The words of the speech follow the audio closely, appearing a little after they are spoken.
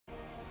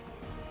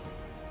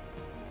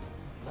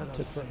It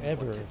took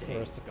forever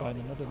for us to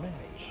find another match.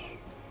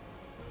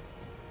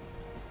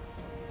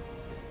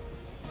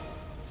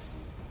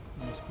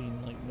 Must be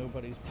like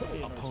nobody's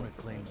playing. Opponent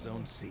claimed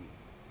Zone C.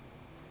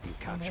 You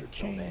captured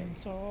Zone A.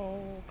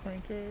 Chainsaw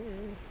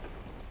cranker.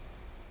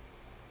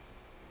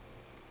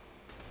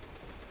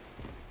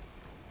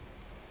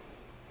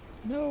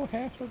 No,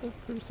 half of the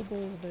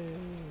crucible is dead.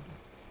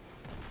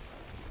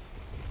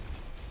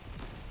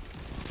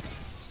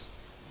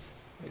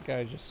 That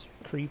guy just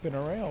creeping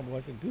around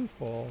like a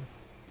goofball.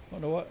 I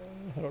don't know what.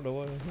 I don't know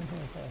what.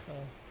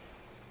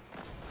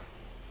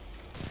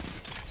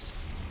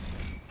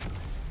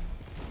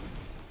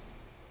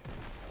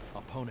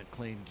 Opponent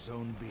claimed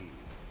Zone B.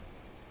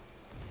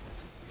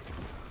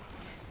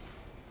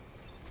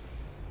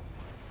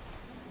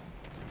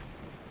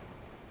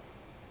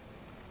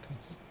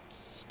 Cause it's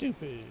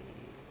stupid.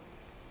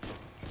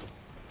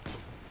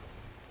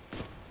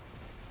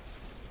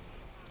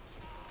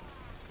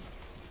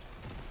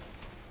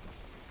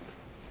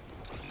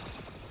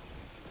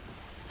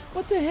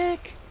 What the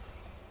heck?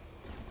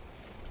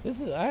 This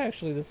is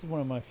this is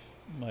one of my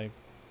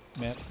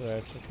maps that I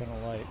actually kind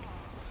of like.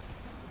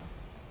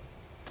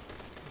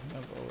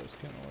 I've always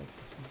kind of liked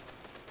this one.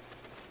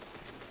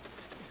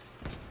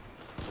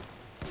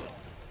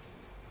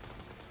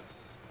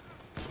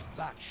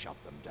 That shut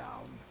them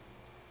down.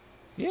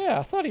 Yeah,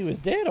 I thought he was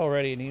dead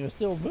already and he was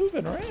still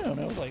moving around.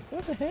 I was like,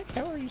 what the heck?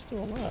 How are you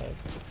still alive?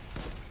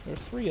 There's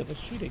 3 of us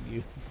shooting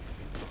you.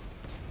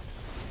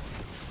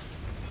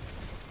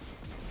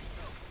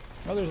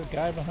 Oh, there's a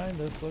guy behind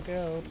us. Look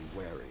out. Be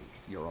wary.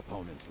 Your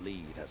opponent's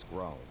lead has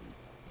grown.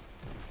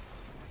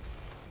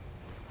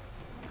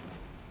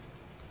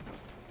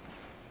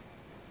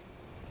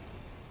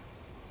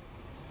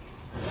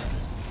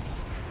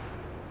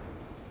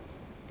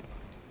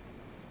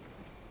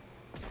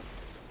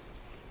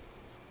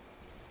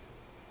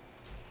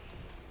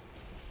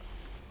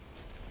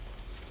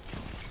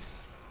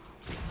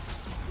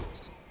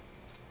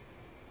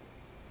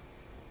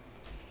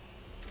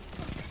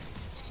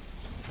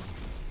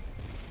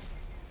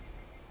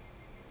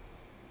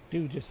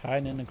 Dude just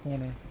hiding in the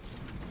corner.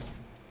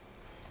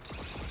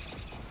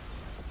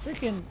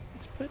 Freaking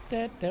put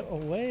that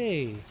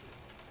away.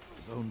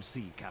 Zone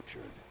C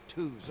captured.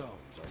 2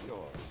 zones are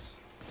yours.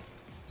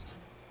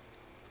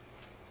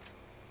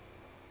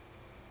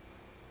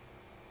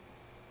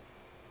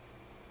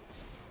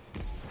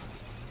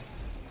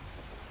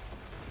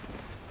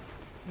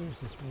 Where's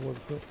this ward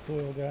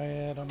coil guy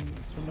at?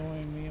 It's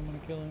annoying me. I'm gonna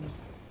kill him.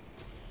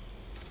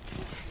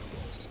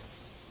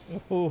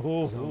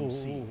 Oh, Zone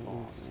C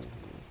lost.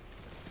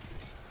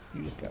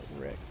 You just got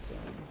wrecked, son.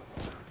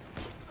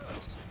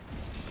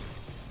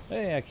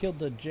 Hey, I killed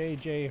the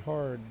JJ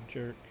Hard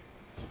jerk.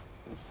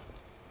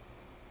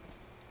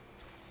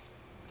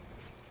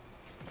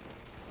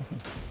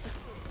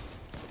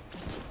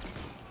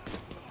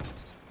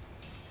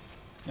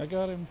 I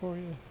got him for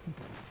you.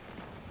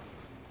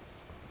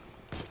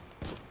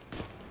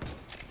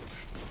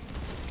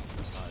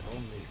 I've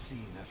only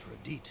seen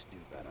Aphrodite do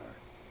better.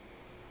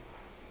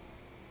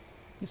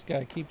 This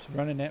guy keeps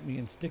running at me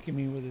and sticking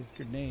me with his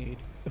grenade,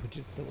 which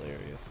is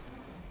hilarious.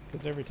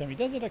 Because every time he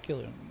does it, I kill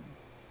him.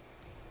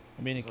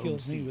 I mean, it Zone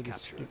kills C me with his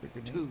captured. stupid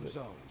grenade, 2 but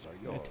zones are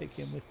yours. I take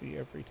him with me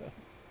every time.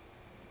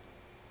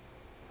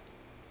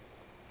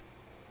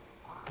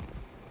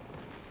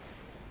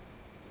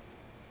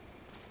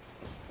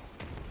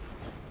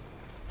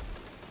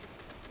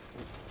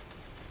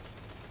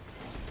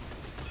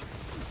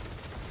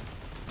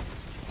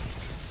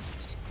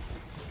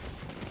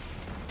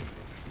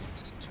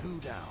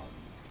 Down.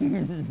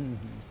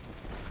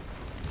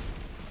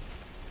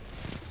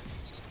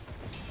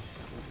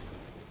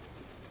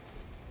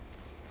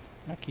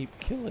 I keep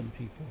killing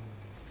people.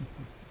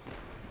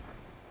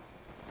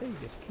 They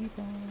just keep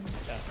on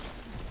dying.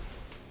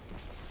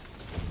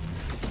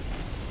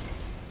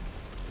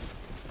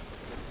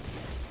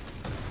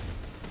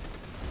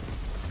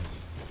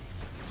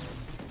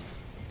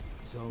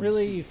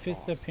 Really, you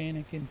fist a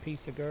panicking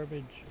piece of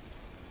garbage?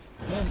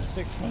 I'm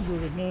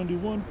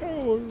 691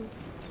 power.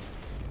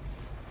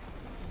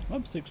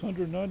 I'm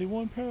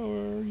 691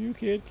 power. You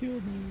can't kill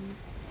me.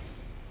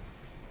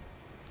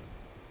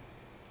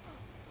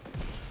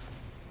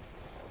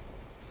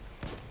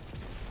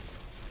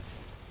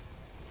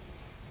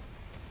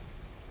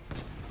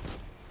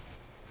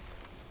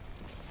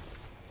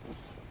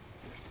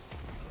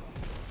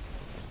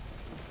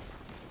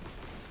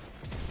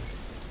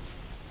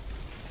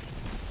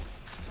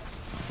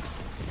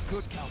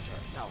 Good counter.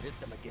 Now hit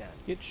them again.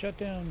 Get shut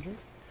down, jerk.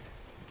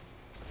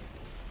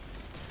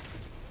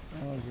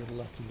 Oh, you're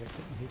lucky I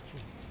couldn't hit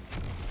you.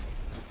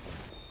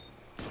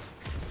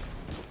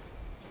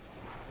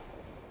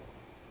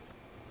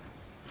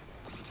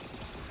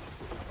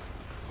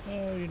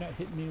 Oh, you're not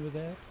hitting me with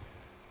that?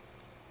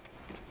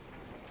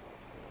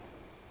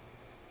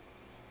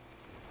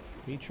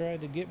 He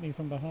tried to get me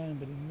from behind,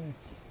 but he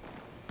missed.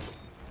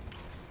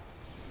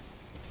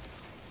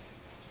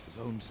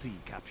 Zone C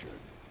captured.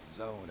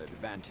 Zone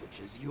advantage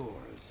is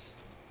yours.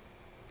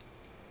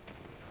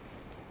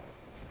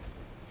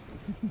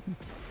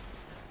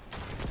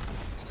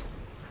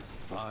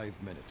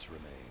 5 minutes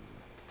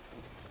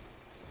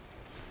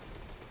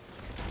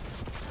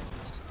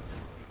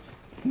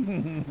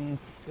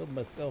remain. Killed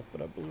myself,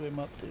 but I blew him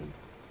up too.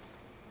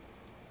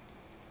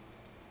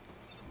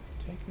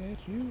 Take that,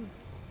 you.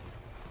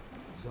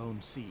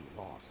 Zone C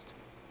lost.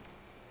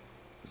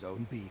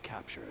 Zone B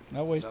captured.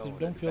 I wasted. Zone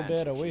Don't feel bad. I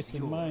advantage is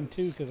wasted mine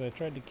too yours. because I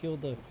tried to kill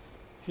the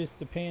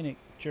Fist of Panic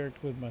jerk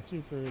with my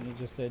super, and it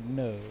just said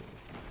no.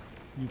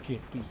 You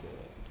can't do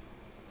that.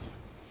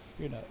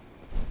 You're not.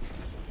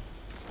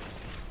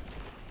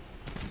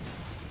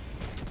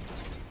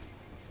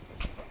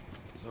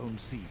 Zone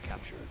C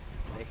captured.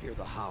 They hear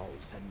the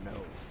howls and no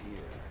fear.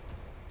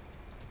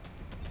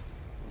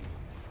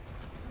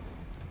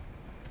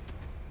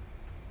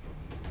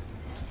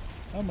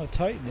 I'm a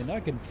Titan and I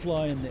can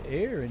fly in the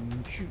air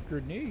and shoot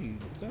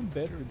grenades. I'm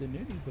better than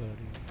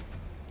anybody.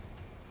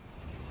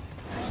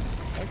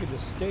 I can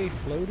just stay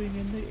floating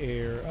in the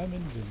air. I'm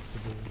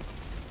invincible.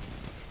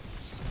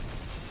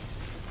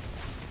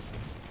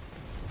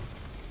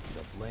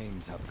 The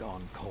flames have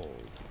gone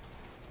cold.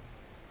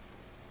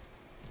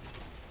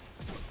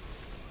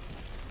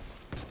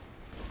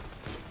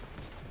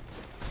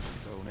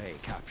 Zone A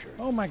captured.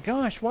 Oh my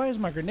gosh, why is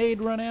my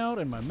grenade run out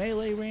and my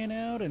melee ran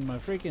out and my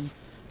freaking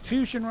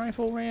fusion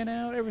rifle ran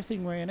out?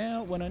 Everything ran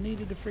out when I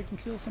needed to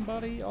freaking kill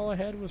somebody. All I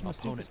had was my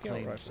stupid Opponent scout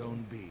claimed rifle.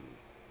 Zone B.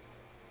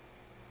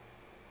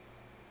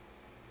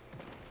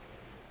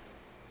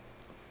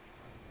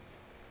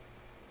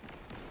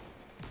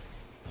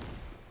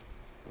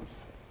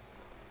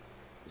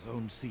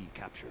 Zone C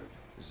captured.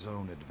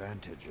 Zone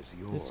advantage is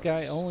yours. This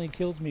guy only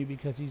kills me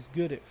because he's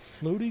good at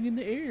floating in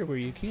the air where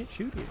you can't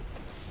shoot him.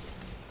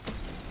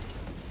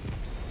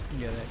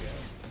 Yeah, that guy.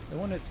 The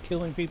one that's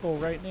killing people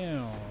right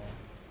now.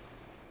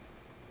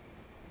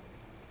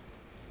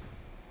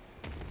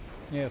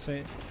 Yeah, say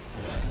it.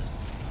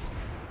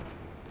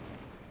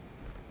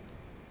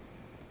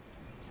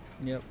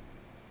 Yep.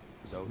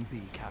 Zone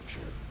B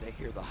captured. They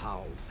hear the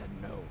howls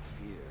and no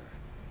fear.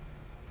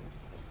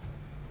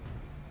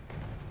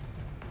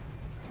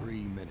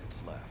 3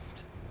 minutes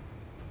left.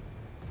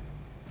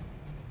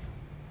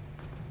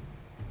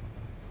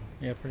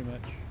 Yeah, pretty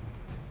much.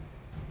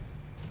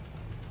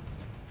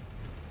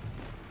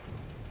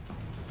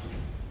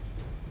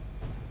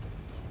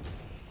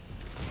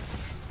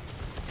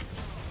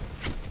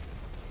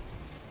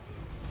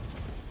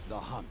 The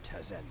hunt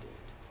has ended.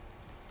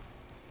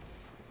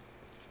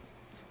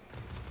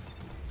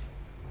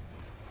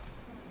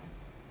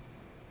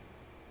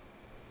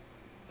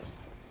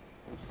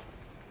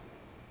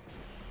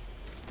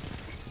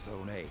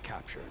 Zone A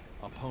captured.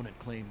 Opponent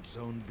claimed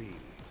Zone B.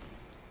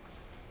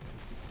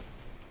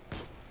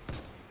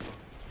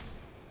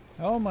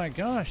 Oh my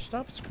gosh,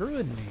 stop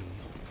screwing me.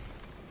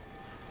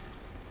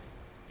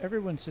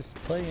 Everyone's just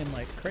playing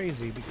like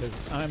crazy because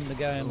I'm the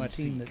guy on my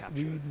Zone team C that's captured.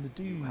 leading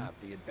the You team. have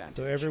the advantage.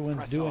 So everyone's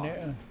Press doing on.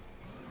 it.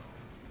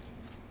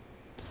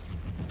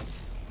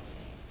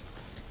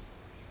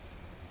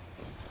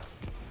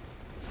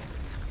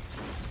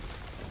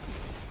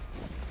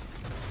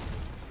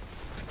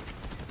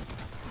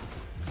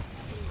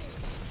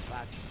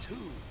 That's 2.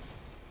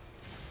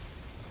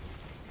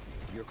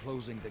 You're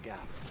closing the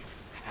gap.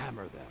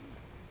 Hammer them.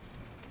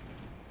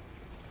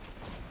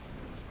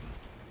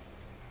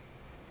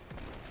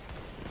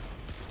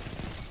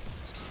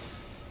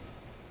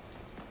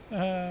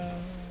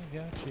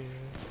 Got you.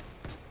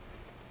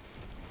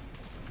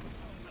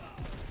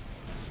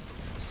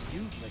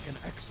 You make an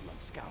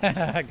excellent scout.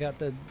 I got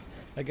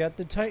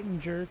the Titan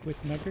jerk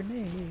with my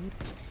grenade.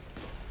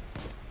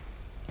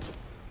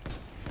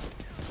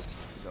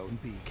 Zone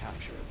B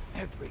captured.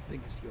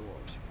 Everything is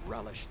yours.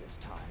 Relish this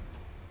time.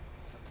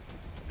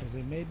 Cause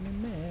they made me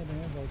mad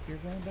and I was like, you're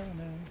gonna die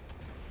now.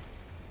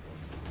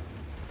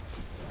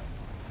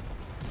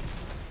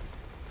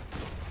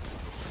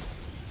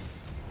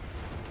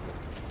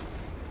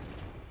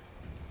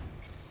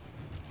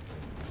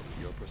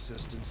 Your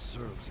persistence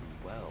serves you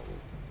well.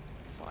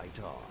 Fight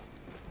on.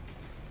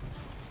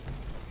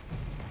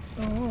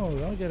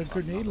 Oh, I got a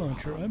grenade Another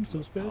launcher. I'm hunt so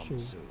will come special.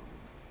 soon.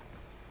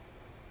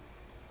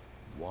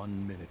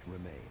 1 minute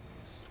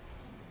remains.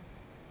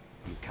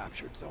 You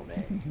captured Zone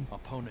A.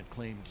 Opponent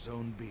claimed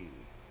Zone B.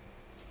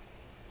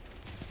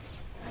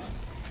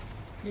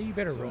 Yeah, you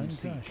better Zone run.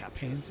 C Gosh,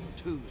 captured. pansy.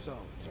 2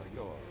 zones are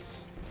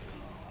yours.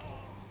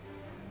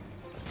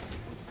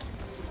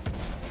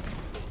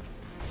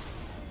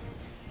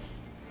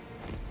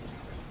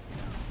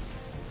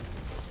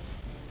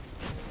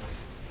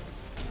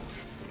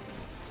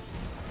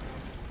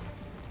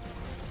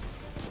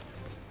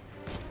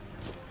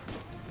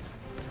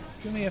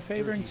 Do me a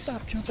favor and 30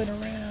 stop jumping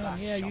around. Back,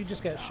 Yeah, you shut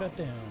just them got down. shut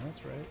down.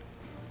 That's right.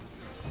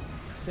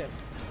 Except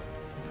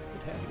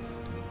it happened.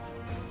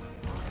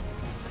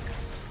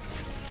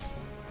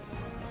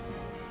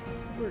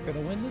 We're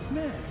gonna win this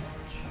match.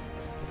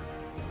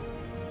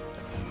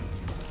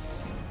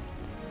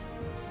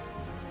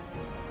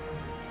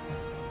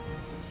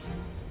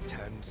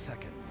 10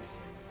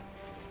 seconds.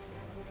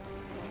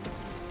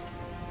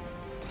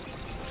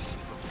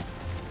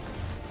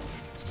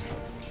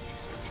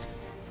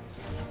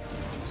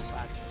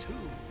 That's 2.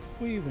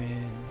 We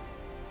win.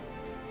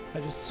 I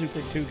just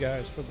supered 2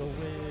 guys for the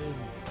win.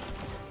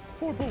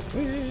 Purple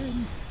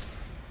win.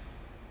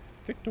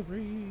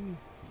 Victory.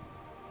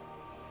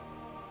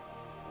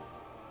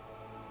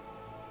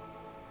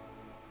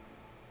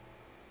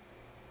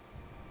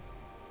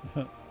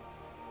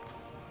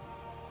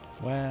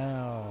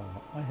 Wow,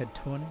 I had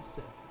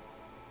 27.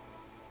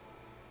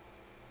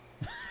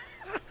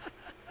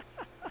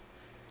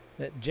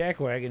 That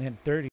jackwagon had 30.